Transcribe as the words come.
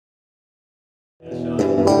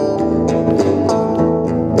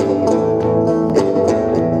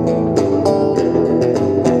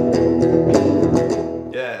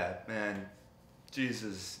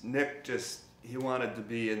he wanted to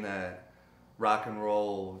be in that rock and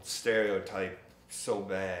roll stereotype so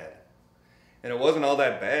bad. And it wasn't all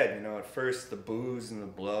that bad, you know. At first, the booze and the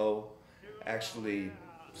blow actually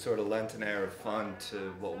sort of lent an air of fun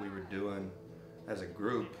to what we were doing as a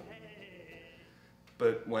group.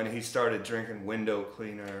 But when he started drinking window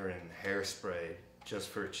cleaner and hairspray just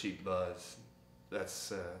for a cheap buzz,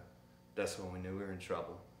 that's when we knew we were in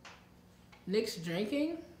trouble. Nick's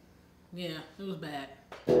drinking? Yeah, it was bad.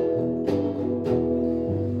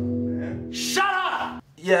 Man. Shut up!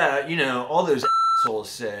 Yeah, you know, all those assholes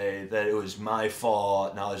say that it was my fault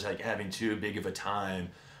and I was like having too big of a time.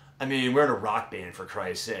 I mean, we're in a rock band, for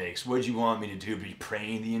Christ's sakes. What'd you want me to do, be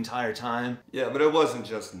praying the entire time? Yeah, but it wasn't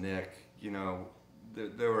just Nick, you know.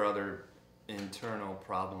 There were other internal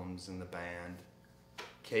problems in the band.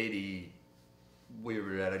 Katie, we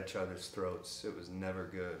were at each other's throats. It was never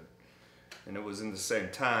good. And it was in the same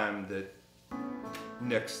time that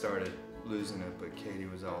Nick started losing it, but Katie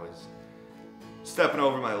was always stepping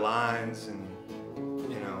over my lines and,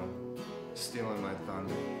 you know, stealing my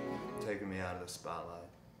thunder, taking me out of the spotlight.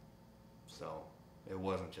 So it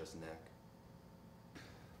wasn't just Nick.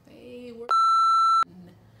 They were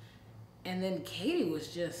and then Katie was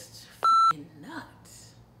just fucking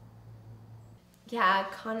nuts. Yeah,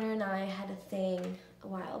 Connor and I had a thing a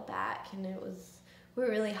while back, and we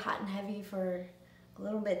were really hot and heavy for a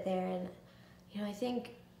little bit there, and you know, I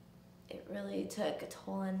think it really took a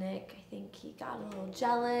toll on Nick. I think he got a little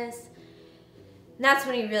jealous, and that's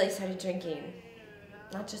when he really started drinking.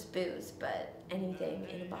 Not just booze, but anything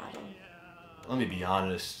in a bottle. Let me be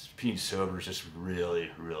honest, being sober is just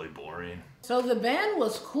really, really boring. So the band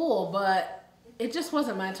was cool, but it just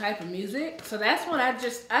wasn't my type of music. So that's when I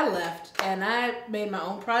left and I made my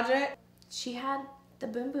own project. She had the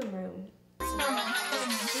Boom Boom Room.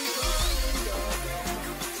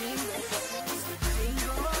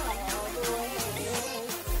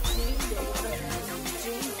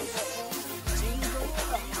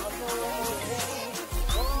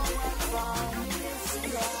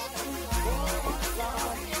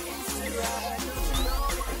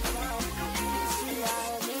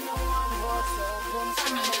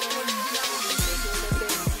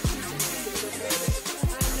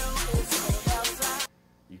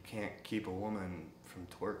 Keep a woman from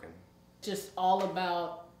twerking. Just all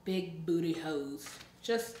about big booty hoes.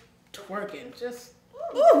 Just twerking, just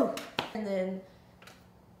woo! And then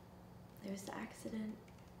there was the accident.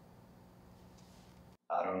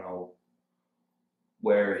 I don't know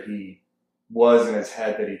where he was in his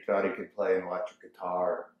head that he thought he could play an electric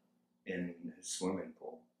guitar in his swimming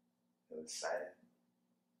pool. It was sad.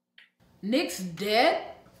 Nick's dead?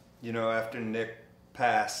 You know, after Nick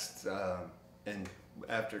passed, and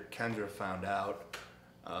after Kendra found out,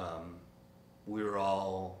 we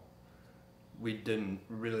didn't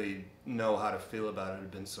really know how to feel about it. It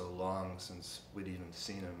had been so long since we'd even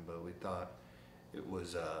seen him, but we thought it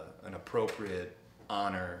was an appropriate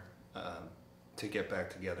honor to get back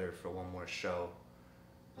together for one more show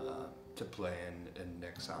to play in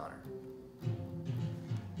Nick's honor.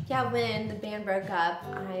 Yeah, when the band broke up,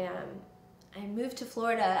 I moved to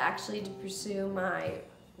Florida actually to pursue my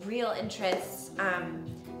real interests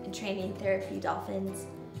in training therapy dolphins.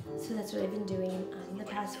 So that's what I've been doing the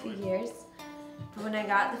past few years. But when I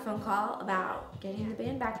got the phone call about getting the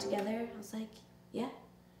band back together, I was like, yeah,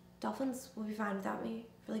 dolphins will be fine without me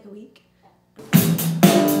for like a week.